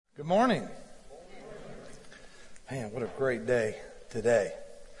Good morning. Man, what a great day today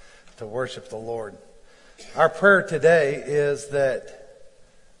to worship the Lord. Our prayer today is that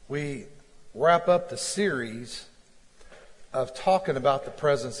we wrap up the series of talking about the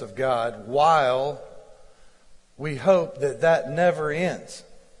presence of God while we hope that that never ends.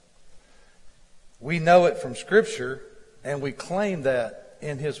 We know it from Scripture, and we claim that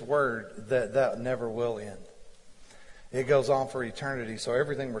in His Word that that never will end. It goes on for eternity. So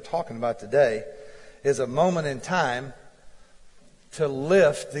everything we're talking about today is a moment in time to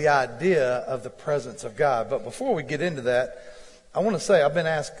lift the idea of the presence of God. But before we get into that, I want to say I've been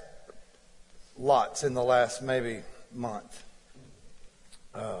asked lots in the last maybe month.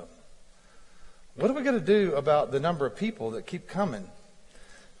 What are we going to do about the number of people that keep coming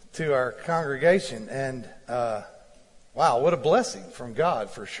to our congregation? And wow, what a blessing from God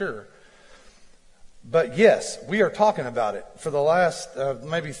for sure. But yes, we are talking about it. For the last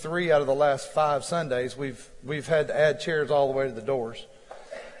maybe 3 out of the last 5 Sundays, we've had to add chairs all the way to the doors,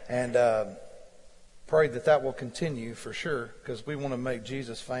 and pray that will continue for sure, because we want to make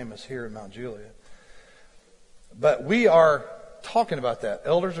Jesus famous here in Mount Juliet. But we are talking about that.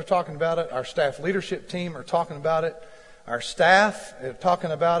 Elders are talking about it. Our staff leadership team are talking about it. Our staff are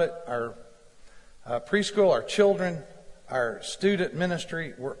talking about it. Our preschool, our children, our student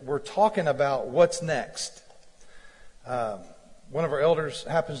ministry, we're talking about what's next. One of our elders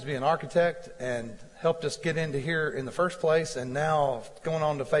happens to be an architect and helped us get into here in the first place, and now going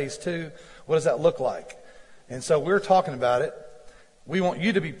on to phase 2, what does that look like? And so we're talking about it. We want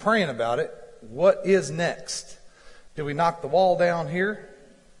you to be praying about it. What is next? Do we knock the wall down here?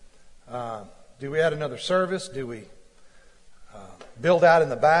 Do we add another service? Do we build out in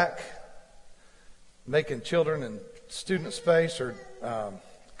the back, making children and student space, or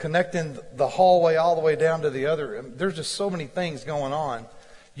connecting the hallway all the way down to the other? There's just so many things going on.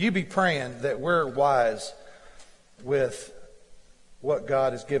 You be praying that we're wise with what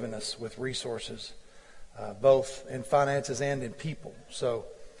God has given us with resources, both in finances and in people. So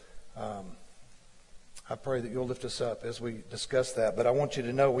I pray that you'll lift us up as we discuss that. But I want you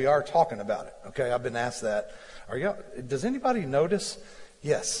to know we are talking about it. Okay, I've been asked that. Does anybody notice?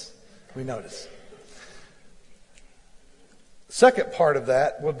 Yes, we notice. Second part of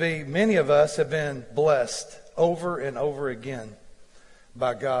that would be, many of us have been blessed over and over again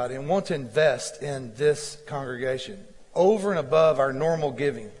by God and want to invest in this congregation over and above our normal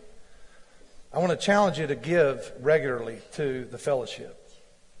giving. I want to challenge you to give regularly to the fellowship.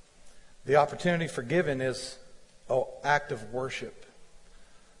 The opportunity for giving is an act of worship.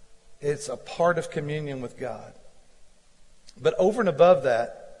 It's a part of communion with God. But over and above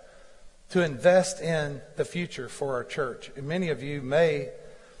that, to invest in the future for our church. And many of you may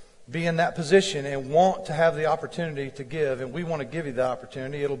be in that position and want to have the opportunity to give, and we want to give you the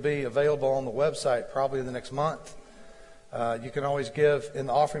opportunity. It'll be available on the website probably in the next month. You can always give in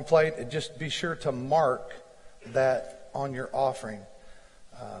the offering plate, and just be sure to mark that on your offering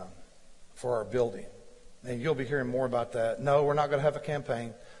for our building. And you'll be hearing more about that. No, we're not going to have a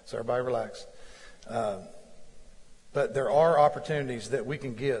campaign, so everybody relax. But there are opportunities that we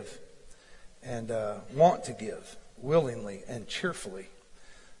can give and want to give willingly and cheerfully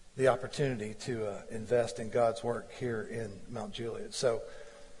the opportunity to invest in God's work here in Mount Juliet. So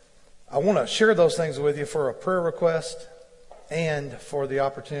I want to share those things with you for a prayer request and for the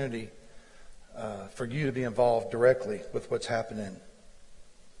opportunity for you to be involved directly with what's happening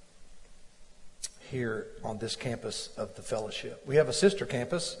here on this campus of the fellowship. We have a sister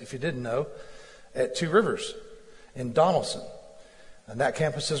campus, if you didn't know, at Two Rivers in Donaldson. And that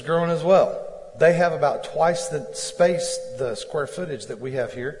campus is growing as well. They have about twice the space, the square footage that we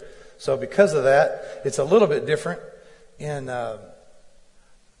have here. So because of that, it's a little bit different in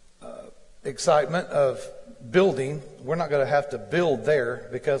excitement of building. We're not going to have to build there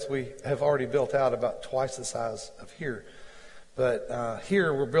because we have already built out about twice the size of here. But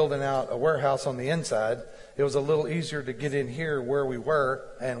here we're building out a warehouse on the inside. It was a little easier to get in here where we were,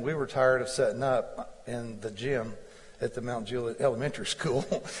 and we were tired of setting up in the gym at the Mount Juliet Elementary School.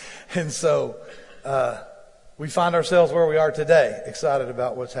 And so we find ourselves where we are today, excited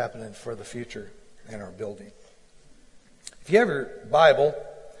about what's happening for the future in our building. If you have your Bible,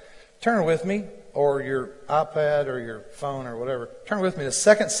 turn with me, or your iPad or your phone or whatever. Turn with me to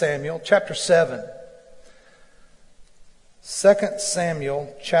 2 Samuel chapter 7. 2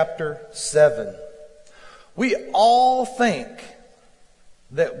 Samuel chapter 7. We all think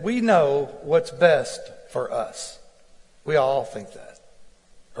that we know what's best for us. We all think that.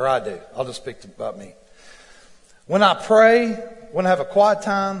 Or I do. I'll just speak about me. When I pray, when I have a quiet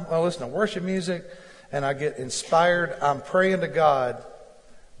time, when I listen to worship music and I get inspired, I'm praying to God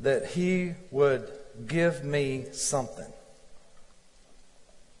that He would give me something.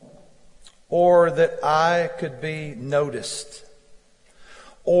 Or that I could be noticed.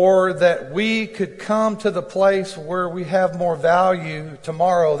 Or that we could come to the place where we have more value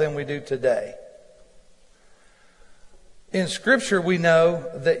tomorrow than we do today. In Scripture, we know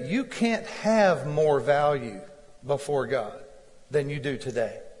that you can't have more value before God than you do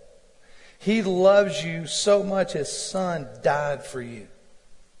today. He loves you so much His Son died for you.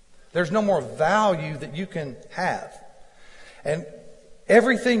 There's no more value that you can have. And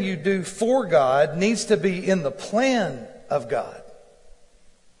everything you do for God needs to be in the plan of God.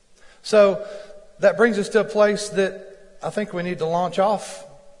 So that brings us to a place that I think we need to launch off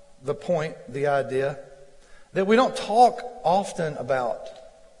the point, the idea, that we don't talk often about.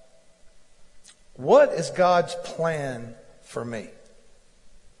 What is God's plan for me?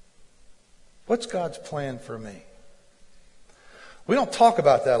 What's God's plan for me? We don't talk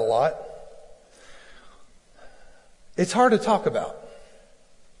about that a lot. It's hard to talk about.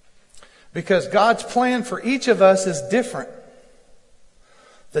 Because God's plan for each of us is different.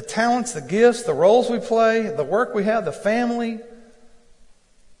 The talents, the gifts, the roles we play, the work we have, the family,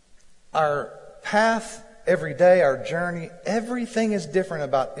 our path every day, our journey, everything is different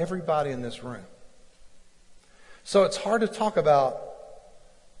about everybody in this room. So it's hard to talk about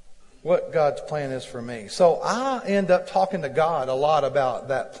what God's plan is for me. So I end up talking to God a lot about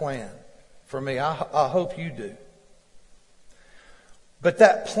that plan for me. I hope you do. But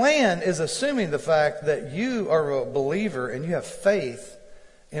that plan is assuming the fact that you are a believer and you have faith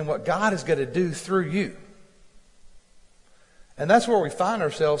in what God is going to do through you. And that's where we find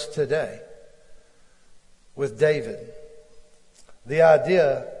ourselves today with David. The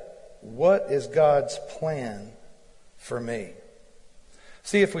idea, what is God's plan for me?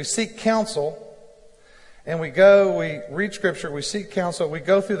 See, if we seek counsel and we read Scripture, we seek counsel, we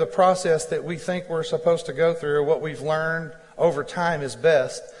go through the process that we think we're supposed to go through, or what we've learned over time is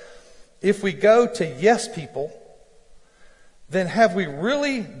best. If we go to yes people, then have we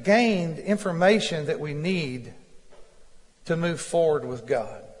really gained information that we need to move forward with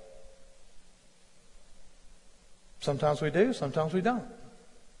God? Sometimes we do, sometimes we don't.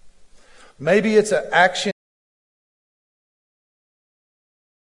 Maybe it's an action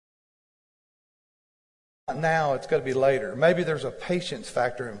now, it's going to be later. Maybe there's a patience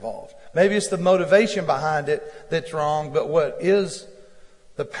factor involved. Maybe it's the motivation behind it that's wrong, but what is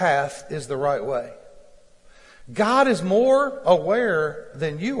the path is the right way. God is more aware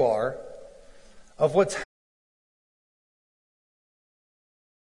than you are of what's happening.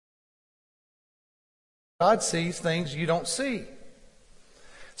 God sees things you don't see.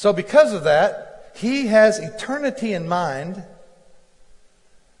 So because of that, He has eternity in mind,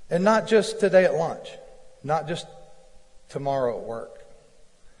 and not just today at lunch. Not just tomorrow at work.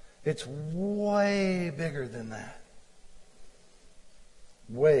 It's way bigger than that.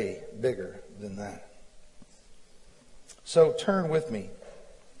 Way bigger than that. So turn with me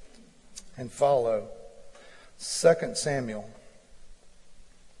and follow 2 Samuel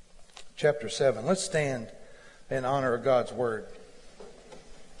chapter 7. Let's stand in honor of God's word.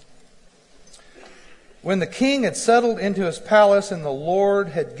 When the king had settled into his palace and the Lord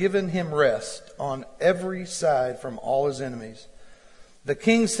had given him rest on every side from all his enemies, the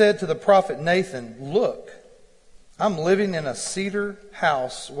king said to the prophet Nathan, "Look, I'm living in a cedar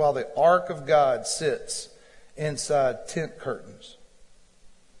house while the ark of God sits inside tent curtains."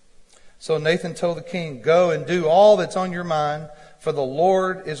 So Nathan told the king, "Go and do all that's on your mind, for the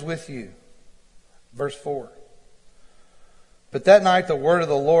Lord is with you." Verse 4. But that night the word of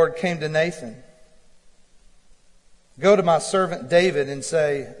the Lord came to Nathan. "Go to my servant David and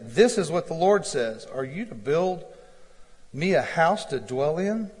say, 'This is what the Lord says. Are you to build me a house to dwell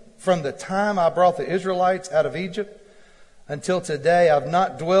in? From the time I brought the Israelites out of Egypt until today, I've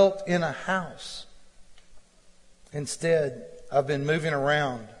not dwelt in a house. Instead, I've been moving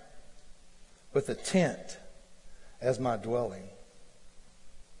around with a tent as my dwelling.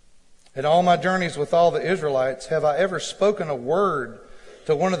 In all my journeys with all the Israelites, have I ever spoken a word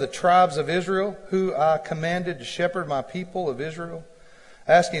to one of the tribes of Israel, who I commanded to shepherd my people of Israel,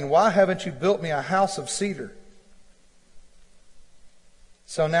 asking, why haven't you built me a house of cedar?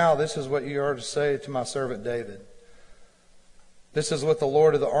 So now this is what you are to say to my servant David. This is what the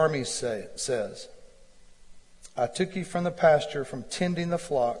Lord of the armies says. I took you from the pasture, from tending the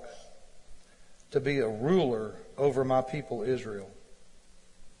flock, to be a ruler over my people Israel.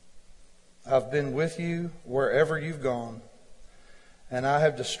 I've been with you wherever you've gone, and I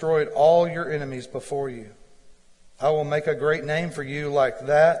have destroyed all your enemies before you. I will make a great name for you like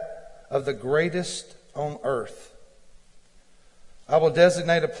that of the greatest on earth. I will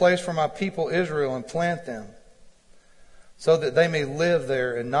designate a place for my people Israel and plant them, so that they may live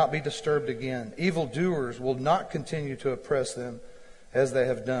there and not be disturbed again. Evildoers will not continue to oppress them as they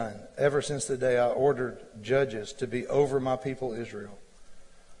have done, ever since the day I ordered judges to be over my people Israel.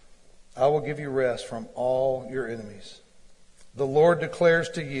 I will give you rest from all your enemies. The Lord declares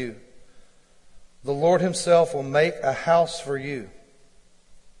to you, the Lord himself will make a house for you.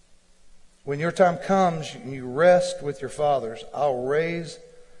 When your time comes and you rest with your fathers, I'll raise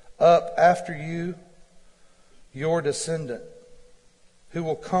up after you your descendant, who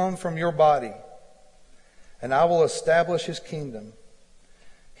will come from your body, and I will establish his kingdom.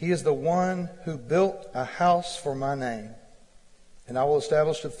 He is the one who built a house for my name, and I will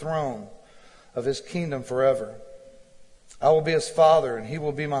establish the throne of his kingdom forever. I will be his father, and he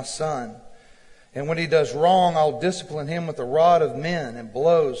will be my son. And when he does wrong, I'll discipline him with the rod of men and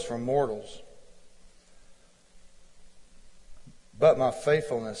blows from mortals. But my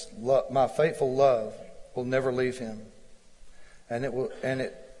faithful love will never leave him,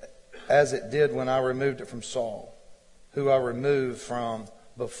 as it did when I removed it from Saul, who I removed from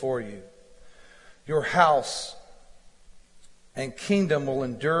before you. Your house and kingdom will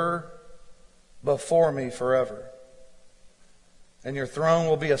endure before me forever, and your throne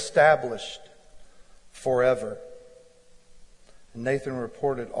will be established forever. And Nathan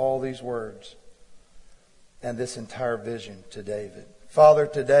reported all these words and this entire vision to David. Father,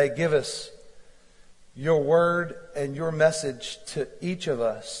 today give us your word and your message to each of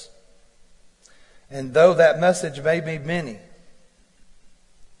us. And though that message may be many,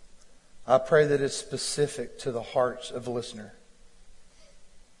 I pray that it's specific to the hearts of the listener.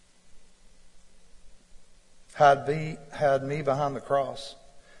 Hide me behind the cross.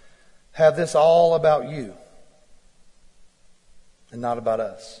 Have this all about you and not about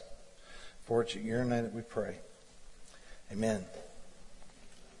us. For it's in your name that we pray. Amen.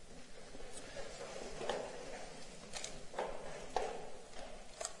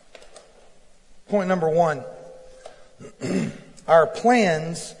 Point number 1. Our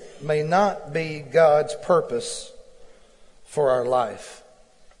plans may not be God's purpose for our life.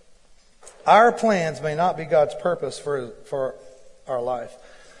 Our plans may not be God's purpose for our life.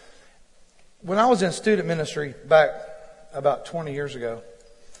 When I was in student ministry back about 20 years ago,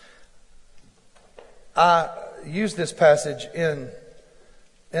 I used this passage in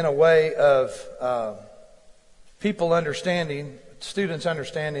a way of people understanding, students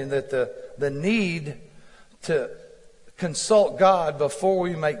understanding that the need to consult God before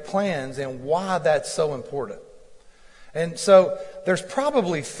we make plans and why that's so important. And so there's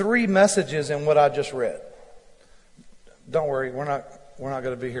probably 3 messages in what I just read. Don't worry, we're not going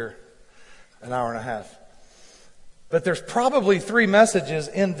to be here an hour and a half. But there's probably 3 messages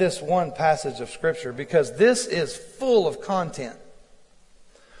in this one passage of Scripture, because this is full of content.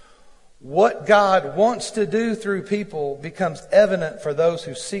 What God wants to do through people becomes evident for those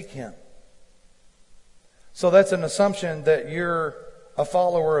who seek Him. So that's an assumption that you're a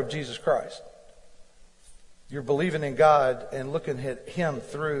follower of Jesus Christ. You're believing in God and looking at Him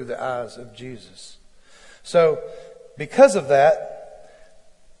through the eyes of Jesus. So because of that,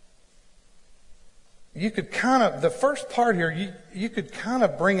 you could kind of, the first part here, you could kind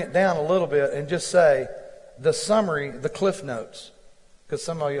of bring it down a little bit and just say the summary, the Cliff Notes. Because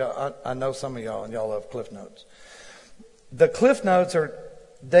some of y'all, I know some of y'all, and y'all love Cliff Notes. The Cliff Notes are,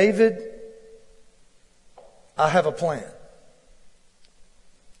 David, I have a plan.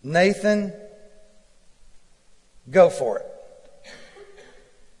 Nathan, go for it.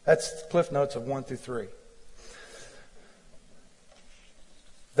 That's Cliff Notes of 1 through 3.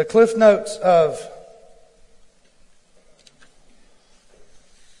 The Cliff Notes of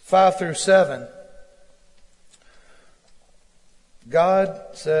 5 through 7. God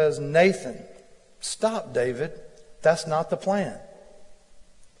says, Nathan, stop, David. That's not the plan.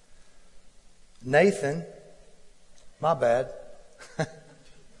 Nathan, my bad.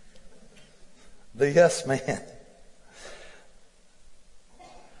 The yes man.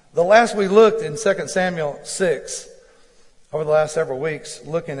 The last we looked in 2 Samuel 6, over the last several weeks,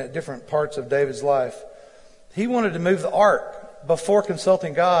 looking at different parts of David's life, he wanted to move the ark before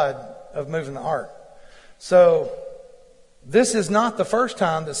consulting God of moving the ark. So this is not the first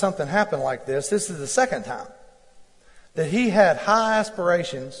time that something happened like this. This is the second time that he had high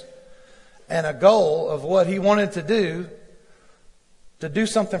aspirations and a goal of what he wanted to do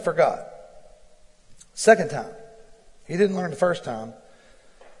something for God. Second time. He didn't learn the first time.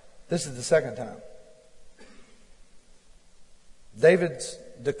 This is the second time. David's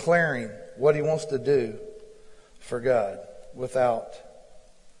declaring what he wants to do for God without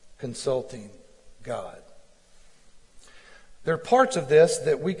consulting God. There are parts of this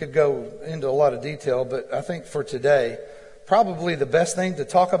that we could go into a lot of detail, but I think for today, probably the best thing to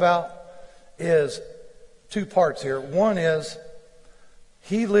talk about is two parts here. One is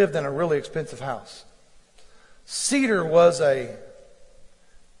he lived in a really expensive house. Cedar was an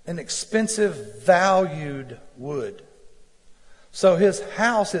expensive, valued wood. So his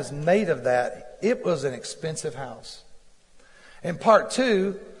house is made of that. It was an expensive house. And part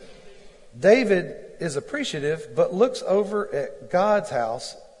two, David is appreciative, but looks over at God's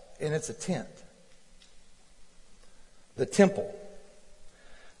house, and it's a tent. The temple.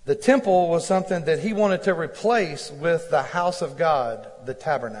 The temple was something that he wanted to replace with the house of God, the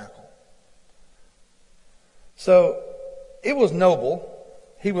tabernacle. So it was noble.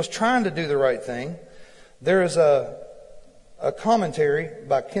 He was trying to do the right thing. There is a commentary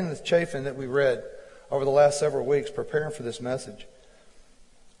by Kenneth Chafin that we read over the last several weeks preparing for this message.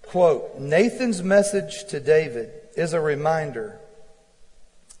 Quote, Nathan's message to David is a reminder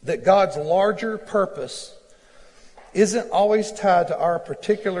that God's larger purpose isn't always tied to our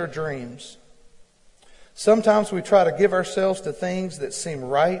particular dreams. Sometimes we try to give ourselves to things that seem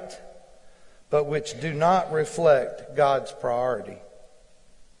right, but which do not reflect God's priority.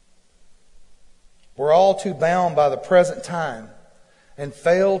 We're all too bound by the present time and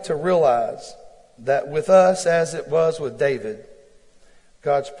fail to realize that with us, as it was with David,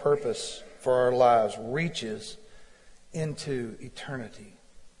 God's purpose for our lives reaches into eternity.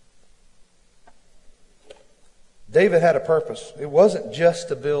 David had a purpose. It wasn't just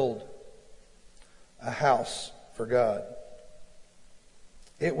to build a house for God.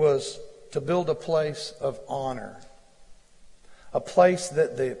 It was to build a place of honor. A place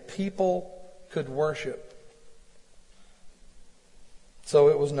that the people could worship. So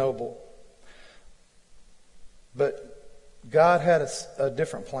it was noble. But God had a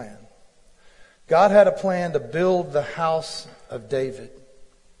different plan. God had a plan to build the house of David.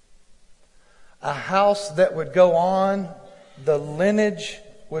 A house that would go on, the lineage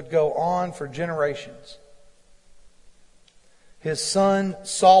would go on for generations. His son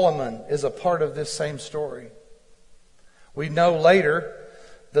Solomon is a part of this same story. We know later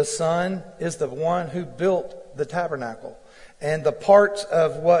the son is the one who built the tabernacle. And the parts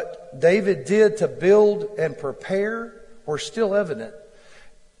of what David did to build and prepare were still evident.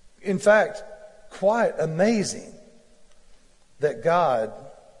 In fact, quite amazing that God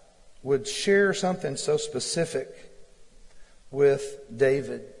would share something so specific with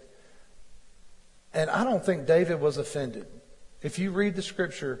David. And I don't think David was offended. If you read the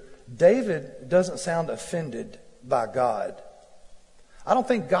scripture, David doesn't sound offended by God. I don't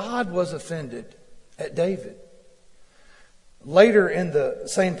think God was offended at David. Later in the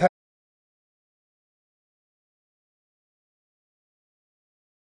same passage,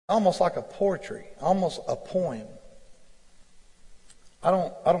 almost like a poetry, almost a poem. I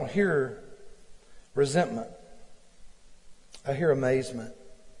don't hear resentment. I hear amazement.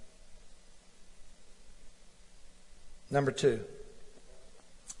 Number two,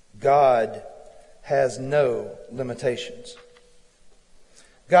 God has no limitations.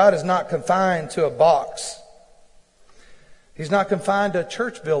 God is not confined to a box. He's not confined to a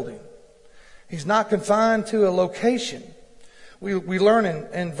church building. He's not confined to a location. We learn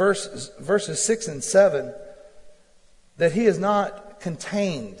in verses 6 and 7 that He is not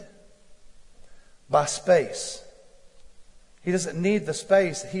contained by space. He doesn't need the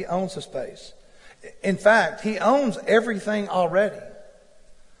space. He owns the space. In fact, He owns everything already.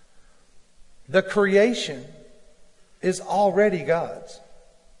 The creation is already God's.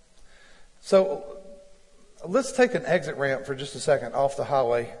 So let's take an exit ramp for just a second off the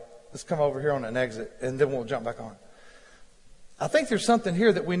highway. Let's come over here on an exit and then we'll jump back on. I think there's something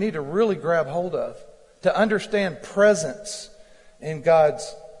here that we need to really grab hold of to understand presence in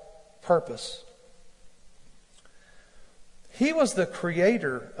God's purpose. He was the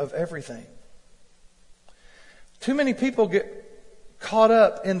creator of everything. Too many people get caught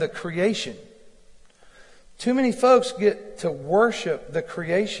up in the creation. Too many folks get to worship the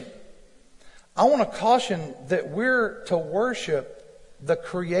creation. I want to caution that we're to worship the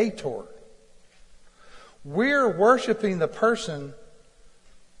Creator. We're worshiping the person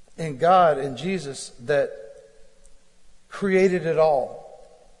in God and Jesus that created it all.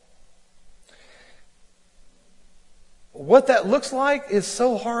 What that looks like is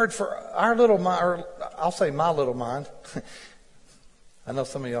so hard for our little mind, or I'll say my little mind. I know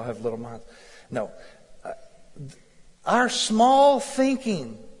some of y'all have little minds. No. Our small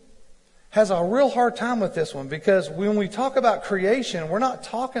thinking has a real hard time with this one, because when we talk about creation, we're not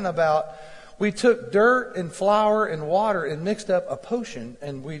talking about We took dirt and flour and water and mixed up a potion,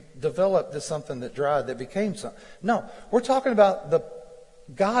 and we developed this something that dried that became something. No, we're talking about the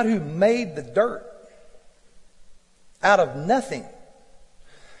God who made the dirt out of nothing.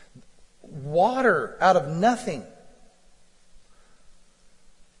 Water out of nothing.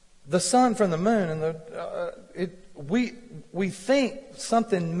 The sun from the moon, and we think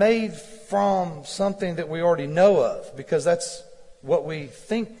something made from something that we already know of, because that's what we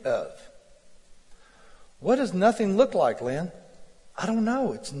think of. What does nothing look like, Lynn? I don't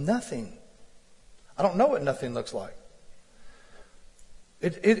know. It's nothing. I don't know what nothing looks like.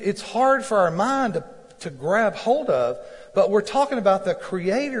 It's hard for our mind to grab hold of, but we're talking about the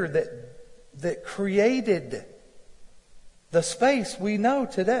Creator that created the space we know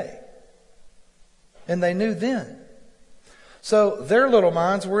today. And they knew then. So their little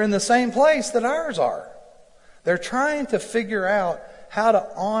minds were in the same place that ours are. They're trying to figure out how to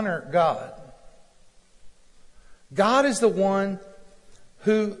honor God. God is the one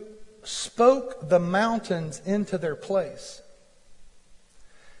who spoke the mountains into their place.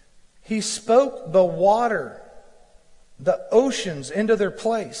 He spoke the water, the oceans into their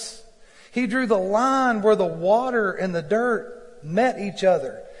place. He drew the line where the water and the dirt met each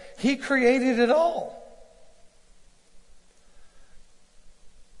other. He created it all.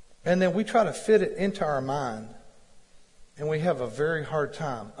 And then we try to fit it into our mind, and we have a very hard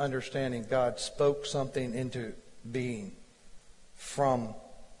time understanding God spoke something into being from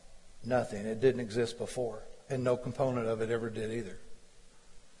nothing. It didn't exist before, and no component of it ever did either.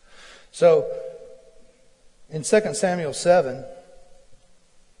 So, in 2 Samuel 7,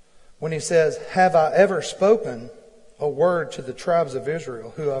 when he says, "Have I ever spoken a word to the tribes of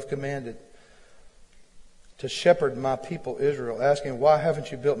Israel, who I've commanded to shepherd my people Israel," asking, "Why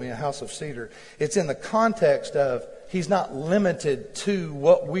haven't you built me a house of cedar?" It's in the context of He's not limited to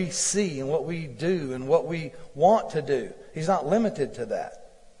what we see and what we do and what we want to do. He's not limited to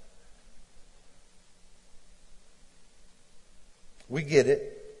that. We get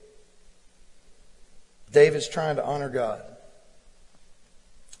it. David's trying to honor God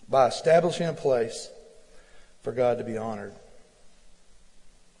by establishing a place for God to be honored,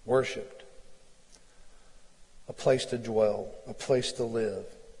 worshipped, a place to dwell, a place to live.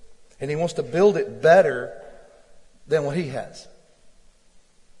 And he wants to build it better than what he has.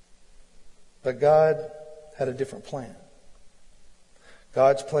 But God had a different plan.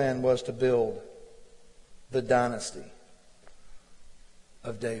 God's plan was to build the dynasty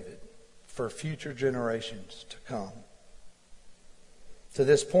of David for future generations to come. To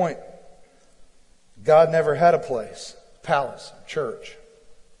this point, God never had a place, palace, church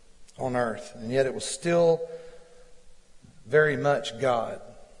on earth, and yet it was still very much God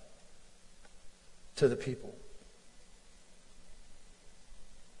to the people.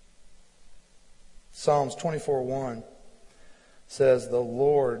 Psalms 24:1 says,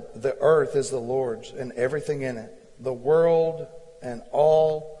 the earth is the Lord's and everything in it, the world and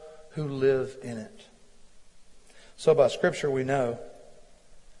all who live in it. So by Scripture we know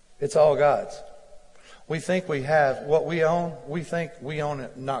it's all God's. We think we have what we own. We think we own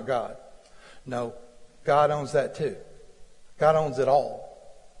it, not God. No, God owns that too. God owns it all.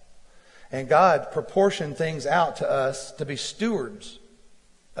 And God proportioned things out to us to be stewards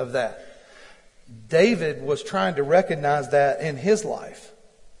of that. David was trying to recognize that in his life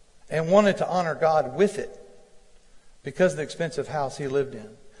and wanted to honor God with it because of the expensive house he lived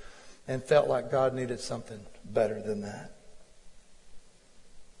in, and felt like God needed something better than that.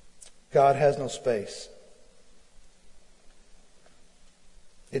 God has no space.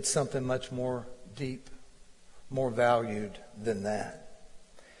 It's something much more deep, more valued than that.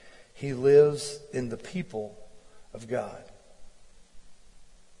 He lives in the people of God.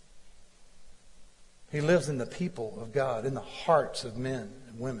 He lives in the people of God, in the hearts of men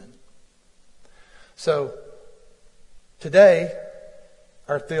and women. So, today,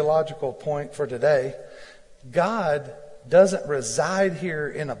 our theological point for today, God doesn't reside here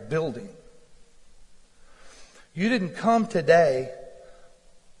in a building. You didn't come today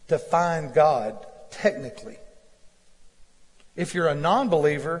to find God, technically. If you're a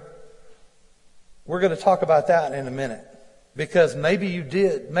non-believer, we're going to talk about that in a minute. Because maybe you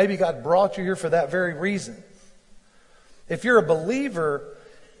did. Maybe God brought you here for that very reason. If you're a believer,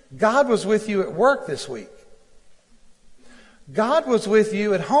 God was with you at work this week. God was with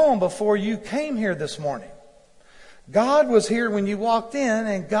you at home before you came here this morning. God was here when you walked in,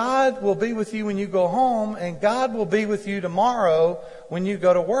 and God will be with you when you go home, and God will be with you tomorrow when you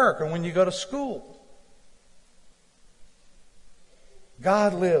go to work or when you go to school.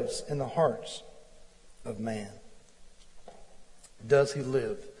 God lives in the hearts of man. Does He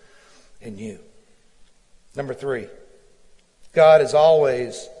live in you. Number 3, God is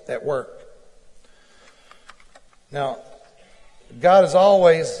always at work. Now, God has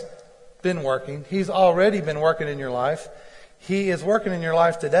always been working. He's already been working in your life. He is working in your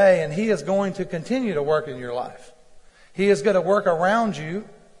life today, and He is going to continue to work in your life. He is going to work around you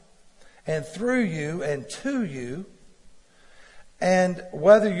and through you and to you. And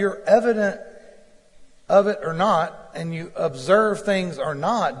whether you're evident of it or not, and you observe things or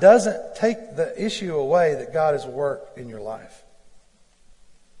not, doesn't take the issue away that God is at work in your life.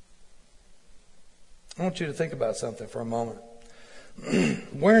 I want you to think about something for a moment.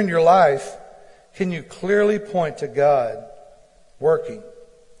 Where in your life can you clearly point to God working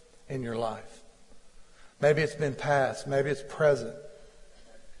in your life? Maybe it's been past. Maybe it's present.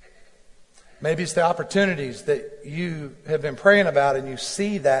 Maybe it's the opportunities that you have been praying about and you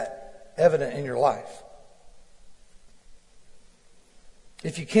see that evident in your life.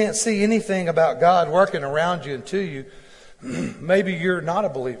 If you can't see anything about God working around you and to you, maybe you're not a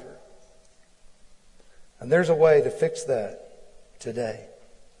believer. And there's a way to fix that today.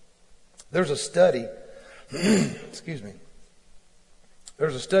 There's a study, excuse me.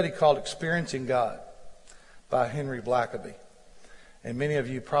 There's a study called Experiencing God by Henry Blackaby. And many of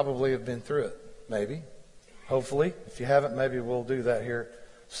you probably have been through it, maybe. Hopefully. If you haven't, maybe we'll do that here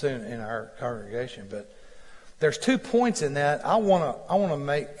soon in our congregation. But there's 2 points in that I want to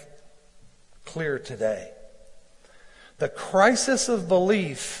make clear today. The crisis of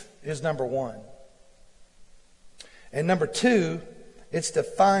belief is number 1. And number 2, it's to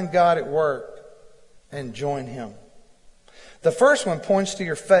find God at work and join Him. The first one points to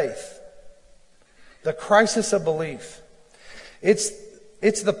your faith. The crisis of belief. It's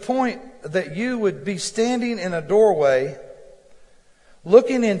the point that you would be standing in a doorway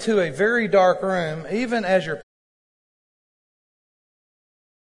looking into a very dark room, even as you're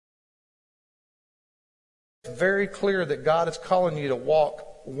very clear that God is calling you to walk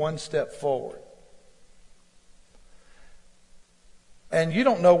one step forward. And you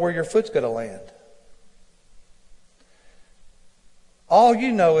don't know where your foot's going to land. All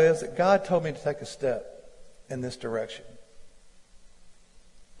you know is that God told me to take a step in this direction.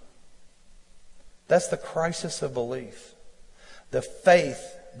 That's the crisis of belief. The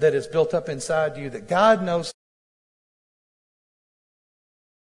faith that is built up inside you that God knows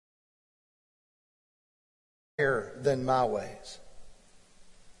higher than my ways.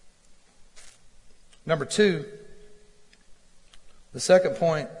 Number 2, the second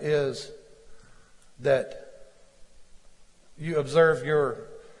point is that you observe your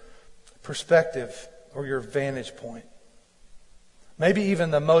perspective or your vantage point. Maybe even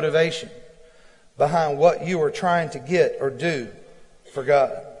the motivation behind what you are trying to get or do for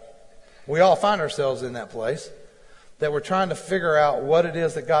God. We all find ourselves in that place that we're trying to figure out what it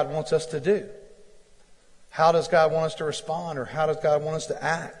is that God wants us to do. How does God want us to respond, or how does God want us to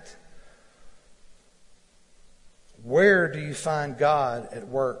act? Where do you find God at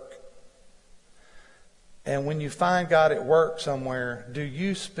work? And when you find God at work somewhere, do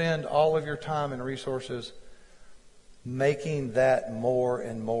you spend all of your time and resources making that more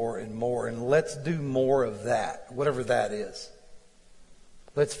and more and more? And let's do more of that, whatever that is.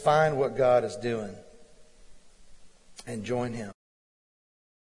 Let's find what God is doing and join Him.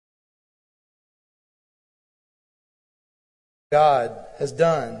 God has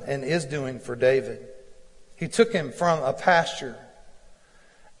done and is doing for David. He took him from a pasture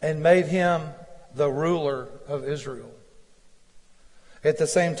and made him the ruler of Israel. At the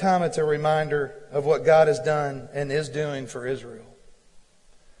same time, it's a reminder of what God has done and is doing for Israel.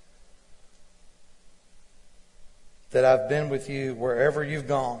 That I've been with you wherever you've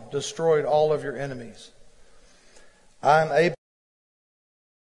gone, destroyed all of your enemies. I'm able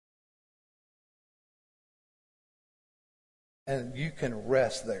and you can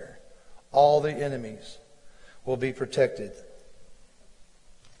rest there. All the enemies will be protected.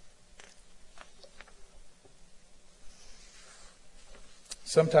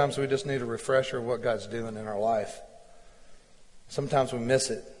 Sometimes we just need a refresher of what God's doing in our life. Sometimes we miss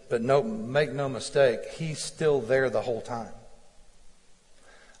it, but make no mistake, He's still there the whole time.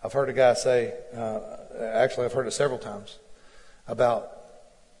 I've heard a guy say, actually I've heard it several times, about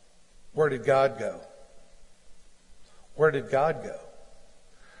where did God go? Where did God go?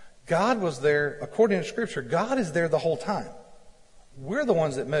 God was there, according to Scripture, God is there the whole time. We're the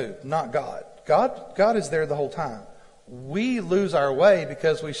ones that move, not God. God is there the whole time. We lose our way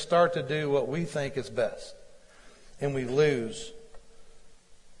because we start to do what we think is best. And we lose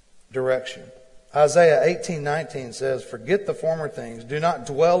direction. Isaiah 18:19 says, "Forget the former things. Do not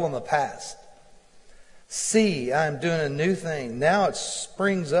dwell on the past. See, I am doing a new thing. Now it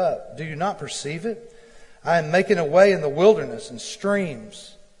springs up. Do you not perceive it? I am making a way in the wilderness and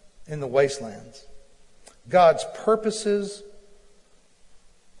streams in the wastelands. God's purposes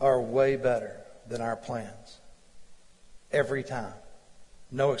are way better than our plans. Every time.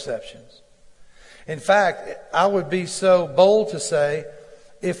 No exceptions. In fact, I would be so bold to say,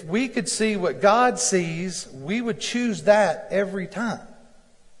 if we could see what God sees, we would choose that every time.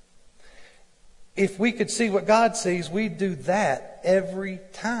 If we could see what God sees, we'd do that every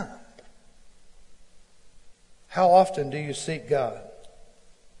time. How often do you seek God?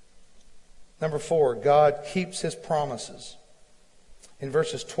 Number 4, God keeps His promises. In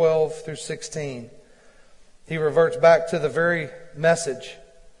verses 12 through 16, He reverts back to the very message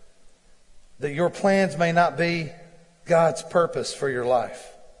that your plans may not be God's purpose for your life.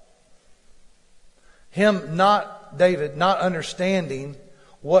 David, not understanding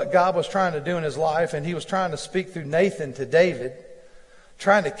what God was trying to do in his life, and he was trying to speak through Nathan to David,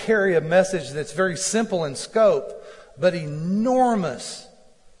 trying to carry a message that's very simple in scope, but enormous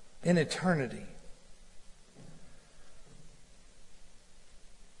in eternity.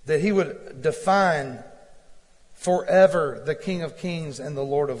 That he would define forever the King of Kings and the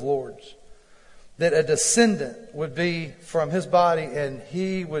Lord of Lords. That a descendant would be from his body and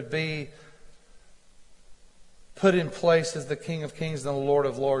he would be put in place as the King of Kings and the Lord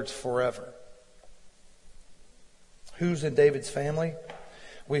of Lords forever. Who's in David's family?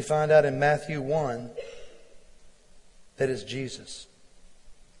 We find out in Matthew 1 that it's Jesus.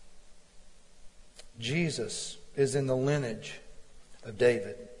 Jesus is in the lineage of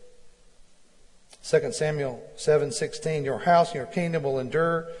David. 2 Samuel 7:16, your house and your kingdom will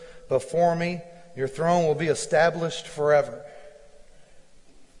endure before me. Your throne will be established forever.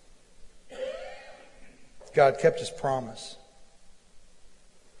 God kept His promise.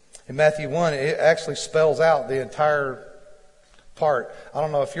 In Matthew 1, it actually spells out the entire part. I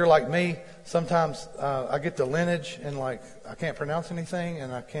don't know if you're like me. Sometimes I get the lineage and I can't pronounce anything,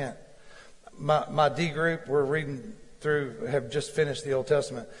 and I can't. My D group, we're reading through, have just finished the Old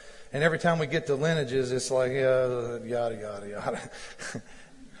Testament. And every time we get to lineages, it's like, yada, yada, yada.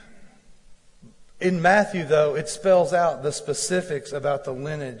 In Matthew, though, it spells out the specifics about the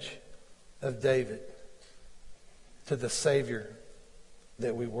lineage of David to the Savior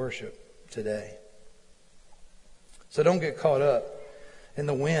that we worship today. So don't get caught up in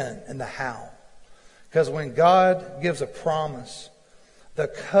the when and the how. Because when God gives a promise, the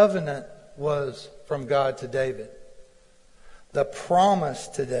covenant was from God to David. The promise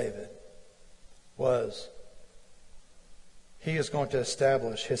to David was he is going to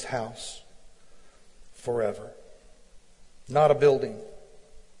establish his house forever. Not a building.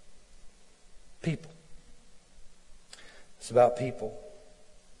 People. It's about people.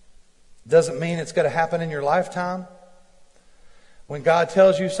 Doesn't mean it's going to happen in your lifetime. When God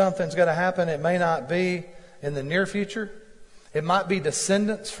tells you something's going to happen, it may not be in the near future. It might be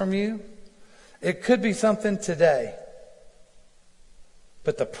descendants from you. It could be something today.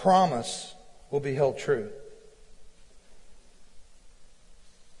 But the promise will be held true.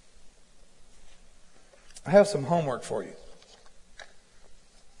 I have some homework for you.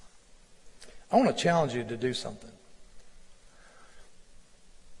 I want to challenge you to do something.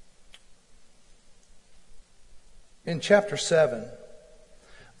 In chapter 7,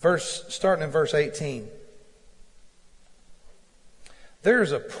 starting in verse 18,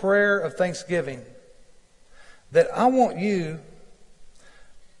 there's a prayer of thanksgiving that I want you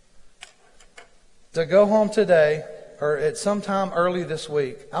to go home today or at some time early this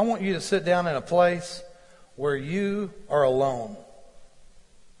week. I want you to sit down in a place where you are alone.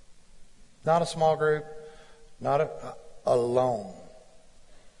 Not a small group, alone.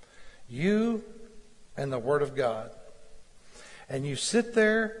 You and the Word of God. And you sit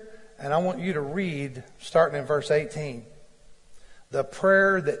there, and I want you to read, starting in verse 18, the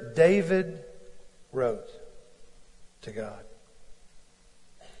prayer that David wrote to God.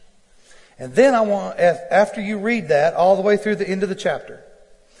 And then I want, after you read that, all the way through the end of the chapter,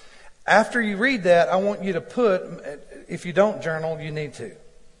 after you read that, I want you to put, if you don't journal, you need to.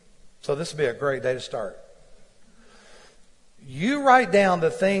 So this would be a great day to start. You write down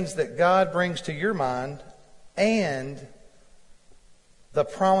the things that God brings to your mind and the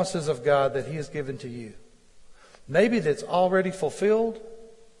promises of God that He has given to you. Maybe that's already fulfilled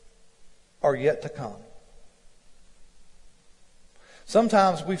or yet to come.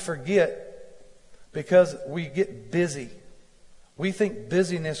 Sometimes we forget because we get busy. We think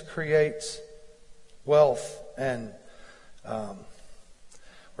busyness creates wealth and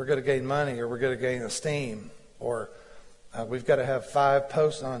we're going to gain money or we're going to gain esteem or we've got to have 5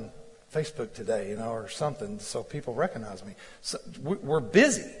 posts on Facebook today, or something, so people recognize me. So we're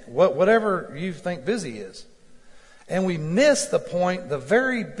busy, whatever you think busy is. And we miss the point, the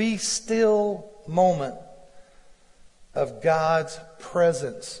very be still moment of God's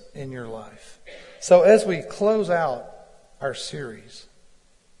presence in your life. So as we close out our series,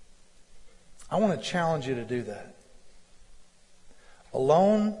 I want to challenge you to do that.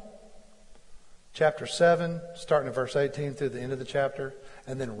 Alone, chapter 7, starting at verse 18 through the end of the chapter,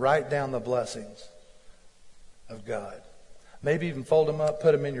 and then write down the blessings of God. Maybe even fold them up,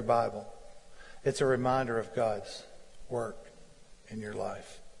 put them in your Bible. It's a reminder of God's work in your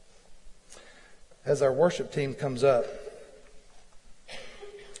life. As our worship team comes up,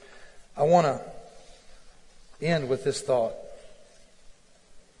 I want to end with this thought.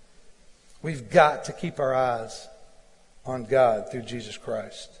 We've got to keep our eyes on God through Jesus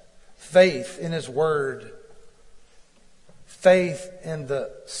Christ. Faith in His Word, faith in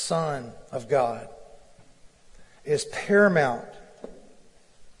the Son of God is paramount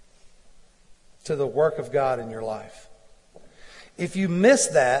to the work of God in your life. If you miss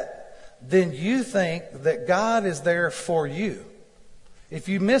that, then you think that God is there for you. If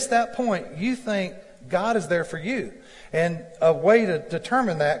you miss that point, you think God is there for you. And a way to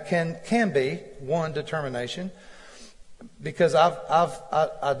determine that can be one determination, because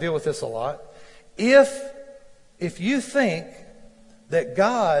I deal with this a lot. If you think that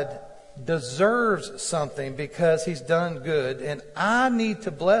God deserves something because He's done good, and I need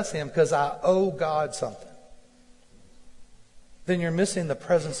to bless Him because I owe God something, then you're missing the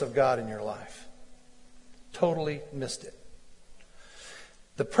presence of God in your life. Totally missed it.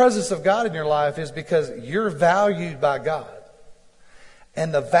 The presence of God in your life is because you're valued by God.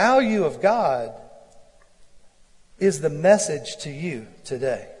 And the value of God is the message to you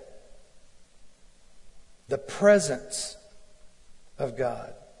today. The presence of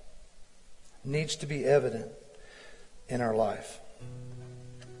God needs to be evident in our life,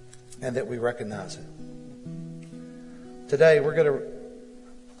 and that we recognize it. Today we're going to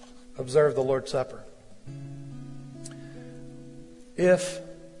observe the Lord's Supper. If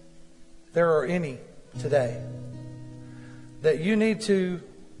there are any today that you need to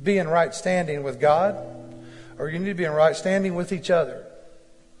be in right standing with God, or you need to be in right standing with each other,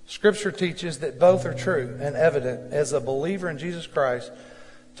 Scripture teaches that both are true and evident as a believer in Jesus Christ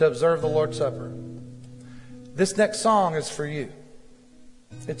to observe the Lord's Supper. This next song is for you.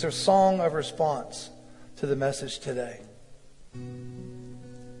 It's a song of response to the message today.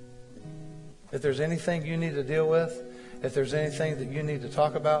 If there's anything you need to deal with, if there's anything that you need to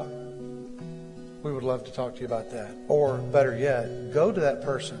talk about, we would love to talk to you about that. Or better yet, go to that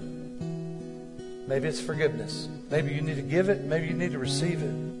person. Maybe it's forgiveness. Maybe you need to give it. Maybe you need to receive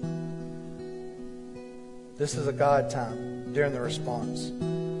it. This is a God time during the response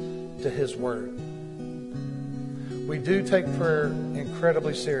to His Word. We do take prayer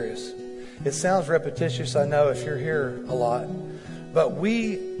incredibly serious. It sounds repetitious, I know, if you're here a lot. But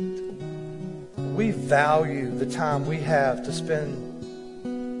we value the time we have to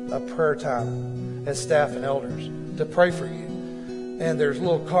spend a prayer time as staff and elders to pray for you. And there's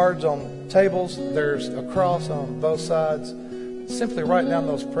little cards on tables. There's a cross on both sides. Simply write down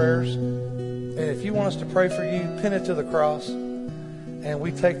those prayers. And if you want us to pray for you, pin it to the cross. And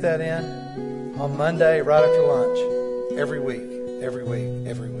we take that in on Monday right after lunch. Every week. Every week.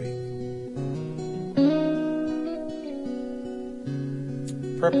 Every week.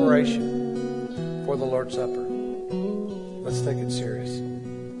 Preparation for the Lord's Supper. Let's take it serious.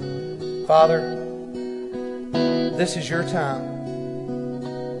 Father, this is your time.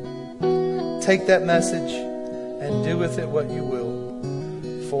 Take that message and do with it what you will.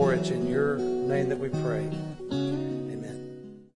 For it's in your name that we pray.